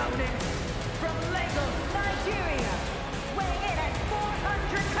his opponent from Lagos, Nigeria, weighing in at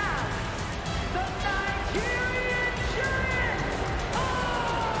 400 pounds, the Nigerian giant, Omos!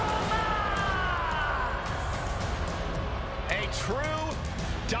 A true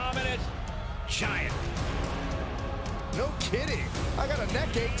dominant giant. No kidding. I got a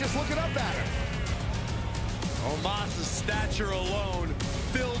neck ache just looking up at him. Omos' stature alone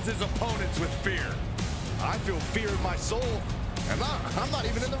fills his opponents with fear. I feel fear in my soul. And I'm not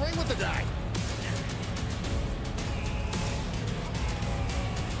even in the ring with the guy.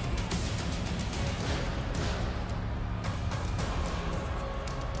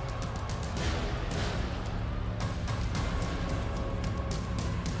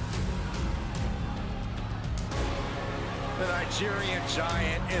 The Nigerian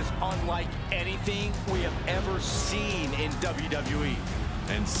giant is unlike anything we have ever seen in WWE.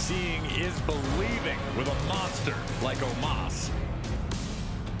 And seeing is believing with a monster like Omos.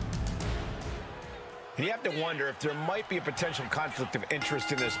 And you have to wonder if there might be a potential conflict of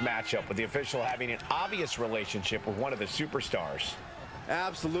interest in this matchup, with the official having an obvious relationship with one of the superstars.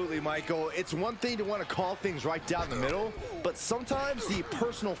 Absolutely, Michael. It's one thing to want to call things right down the middle, but sometimes the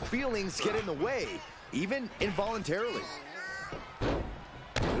personal feelings get in the way, even involuntarily.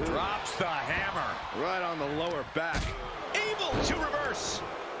 Drops the hammer. Right on the lower back. Able to reverse.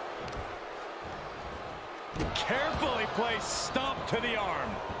 Carefully placed stomp to the arm.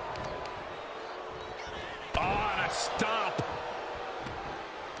 Oh, and a stop.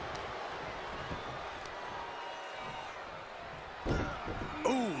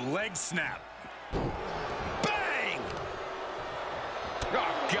 Ooh, leg snap. Bang!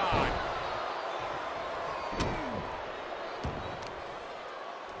 Oh, God.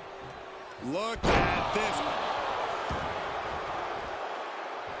 Look at this.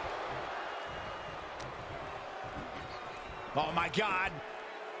 Oh, my God.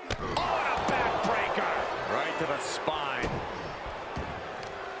 Oh, and a backbreaker. Right to the spine.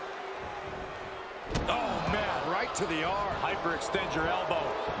 Oh, man, right to the arm. Hyperextend your elbow.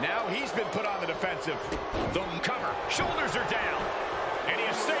 Now he's been put on the defensive. The cover. Shoulders are down. And he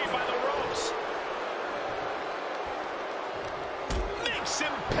is saved by the ropes. Makes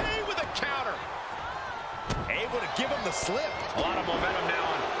him pay with a counter. Able to give him the slip. A lot of momentum now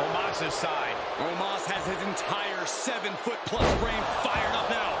on Omos' side. Omos has his entire 7-foot-plus frame fired up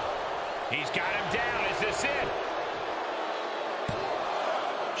now. He's got him down. Is this it?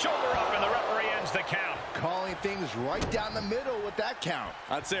 Shoulder up, and the referee ends the count. Calling things right down the middle with that count.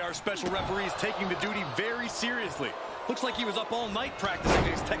 I'd say our special referee is taking the duty very seriously. Looks like he was up all night practicing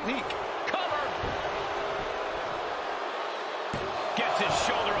his technique. Cover. Gets his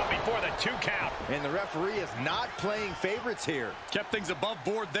shoulder up before the 2 count. And the referee is not playing favorites here. Kept things above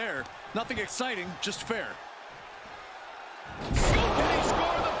board there. Nothing exciting, just fair. Can he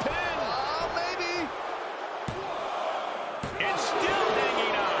score the pin? Maybe. It's still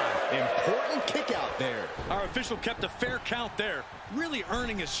hanging on. Important kick out there. Our official kept a fair count there, really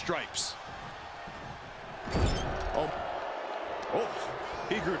earning his stripes. Oh,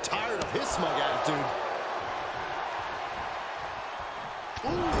 he grew tired of his smug attitude. Ooh,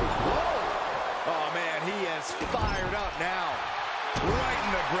 whoa. Oh, man, he is fired up now. Right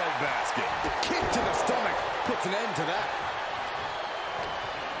in the breadbasket. Kick to the stomach puts an end to that.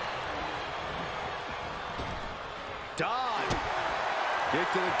 Dodge. Kick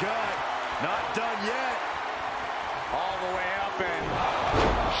to the gut. Not done yet. All the way up and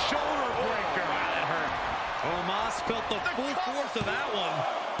shoulder breaker. Wow, that hurt. Omos felt the full force of that one.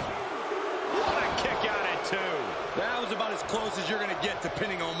 What a kick out at 2. That was about as close as you're going to get to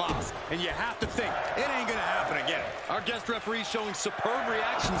pinning Omos. And you have to think, it ain't going to happen again. Our guest referee showing superb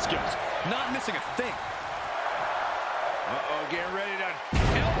reaction skills, not missing a thing. Uh-oh, getting ready to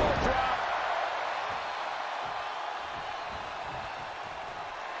elbow drop.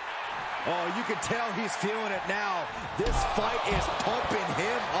 Oh, you can tell he's feeling it now. This fight is pumping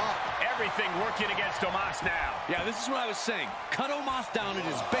him up. Everything working against Omos now. Yeah, this is what I was saying. Cut Omos down at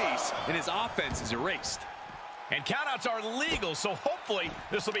his base, and his offense is erased. And countouts are legal, so hopefully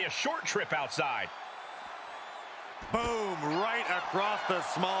this will be a short trip outside. Boom, right across the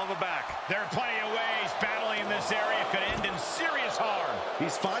small of the back. There are plenty of ways battling in this area could end in serious harm.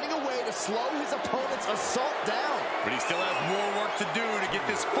 He's finding a way to slow his opponent's assault down. But he still has more work to do to get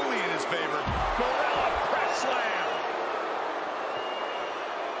this fully in his favor. Gorilla press slam.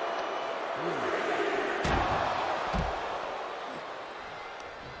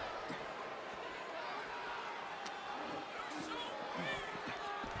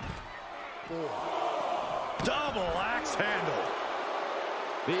 Double axe handle.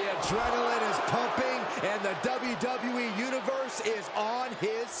 The adrenaline is pumping, and the WWE Universe is on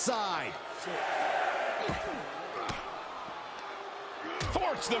his side.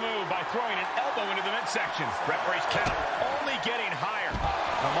 Force the move by throwing an elbow into the midsection. Referee's count only getting higher.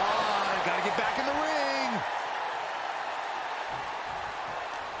 Come on, gotta get back in the ring.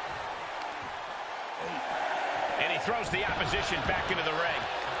 And he throws the opposition back into the ring.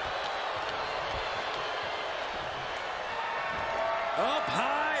 Up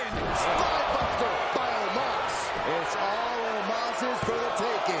high and Spinebuster by Omos. It's all Omos's for the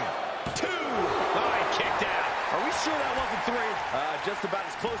taking. 2. Oh, he kicked out. Are we sure that wasn't 3? Just about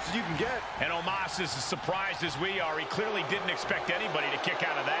as close as you can get. And Omos is as surprised as we are. He clearly didn't expect anybody to kick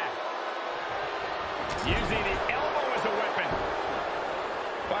out of that. Using the elbow as a weapon.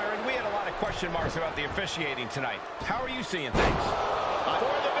 Byron, we had a lot of question marks about the officiating tonight. How are you seeing things?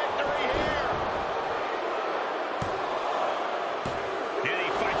 For the victory here. And he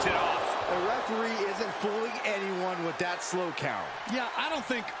fights it off. The referee isn't fooling anyone with that slow count. yeah, I don't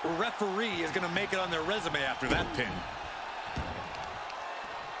think referee is going to make it on their resume after that pin.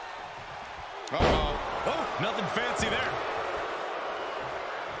 Uh-oh. Oh, nothing fancy there.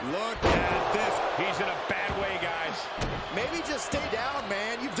 Look at this. He's in a bad way, guys. Maybe just stay down,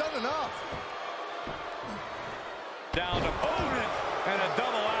 man. You've done enough. Down to opponent and a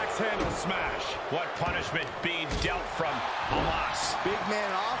double axe handle smash. What punishment being dealt from Omos. Big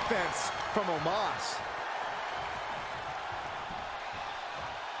man offense from Omos.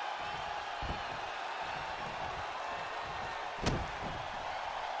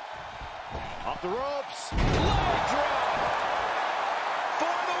 Off the ropes. Low drop.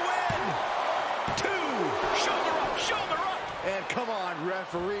 For the win. 2. Shoulder up, shoulder up. And come on,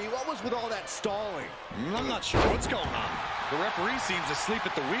 referee. What was with all that stalling? I'm not sure what's going on. The referee seems asleep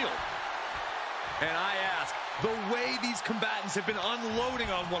at the wheel. And I ask, the way these combatants have been unloading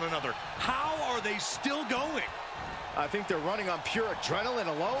on one another, how are they still going? I think they're running on pure adrenaline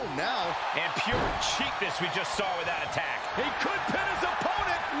alone now. And pure cheapness we just saw with that attack. He could pin his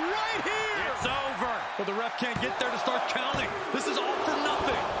opponent right here. It's over. But the ref can't get there to start counting. This is all for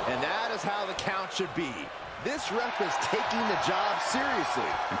nothing. And that is how the count should be. This ref is taking the job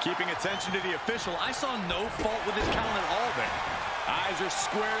seriously. And keeping attention to the official, I saw no fault with his count at all there. Eyes are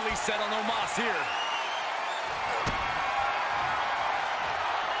squarely set on Omos here.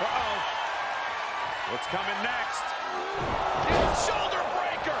 Uh-oh. What's coming next? It's shoulder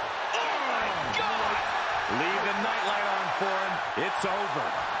breaker. Oh, my God. Leave the nightlight on for him. It's over.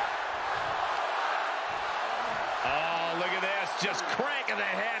 Oh, look at this. Just cranking the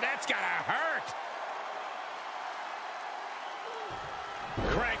head. That's got to hurt.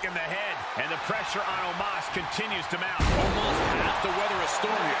 Cranking the head. And the pressure on Omos continues to mount. Omos has to weather a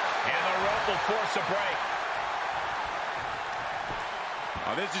storm here. And the rope will force a break.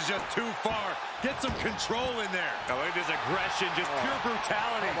 Oh, this is just too far. Get some control in there. Oh, look at this aggression, just pure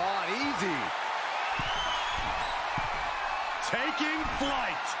brutality. Come on, easy. Taking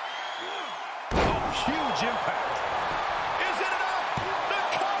flight. Oh, huge impact. Is it enough? The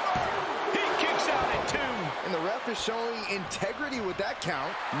cover. He kicks out at 2. And the ref is showing integrity with that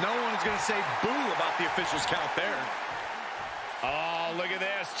count. No one is going to say boo about the official's count there. Oh, look at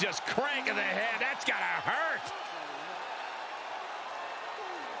this. Just cranking the head. That's got to hurt.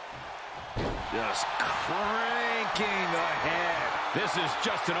 Just cranking the head. This is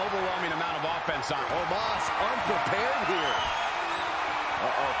just an overwhelming amount of offense on Omos unprepared here.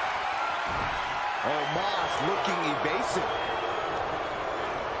 Uh-oh. Omos looking evasive.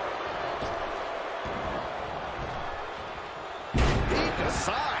 Deep to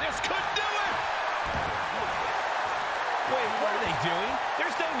side. This could do it. Wait, what are they doing?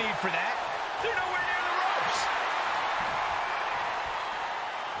 There's no need for that. They're nowhere near the ropes.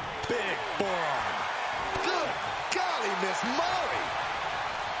 Big forearm. Good God Holy Miss Molly!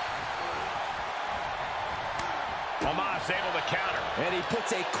 Omos able to counter. And he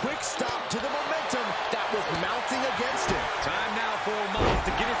puts a quick stop to the momentum that was mounting against him. Time now for Omos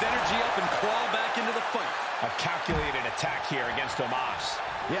to get his energy up and crawl back into the fight. A calculated attack here against Omos.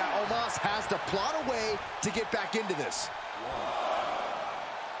 Yeah, Omos has to plot a way to get back into this.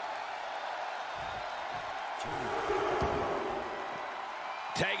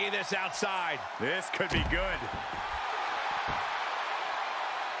 Tagging this outside. This could be good.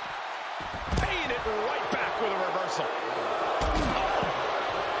 Paying it right back with a reversal. Oh.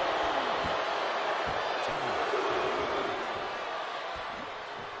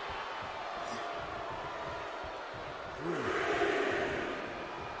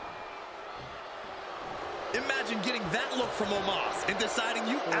 Imagine getting that look from Omos and deciding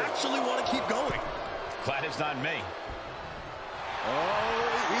you actually want to keep going. Glad it's not me.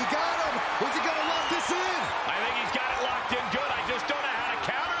 Oh, he got him. Is he going to lock this in? I think he's got it locked in good. I just don't know how to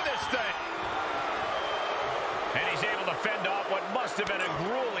counter this thing. And he's able to fend off what must have been a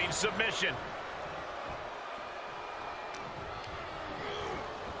grueling submission.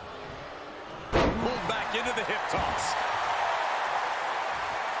 Pulled back into the hip toss.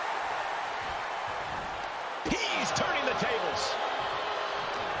 He's turning the tables.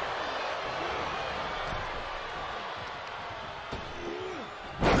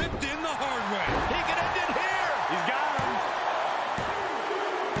 Ripped in the hard way. He can end it here. He's got him.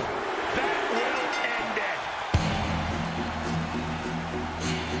 That will end it.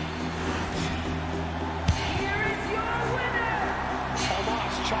 Here is your winner.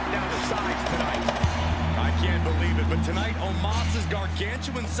 Omos chopped down the sides tonight. I can't believe it, but tonight Omos's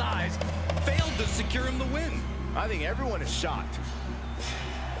gargantuan size failed to secure him the win. I think everyone is shocked.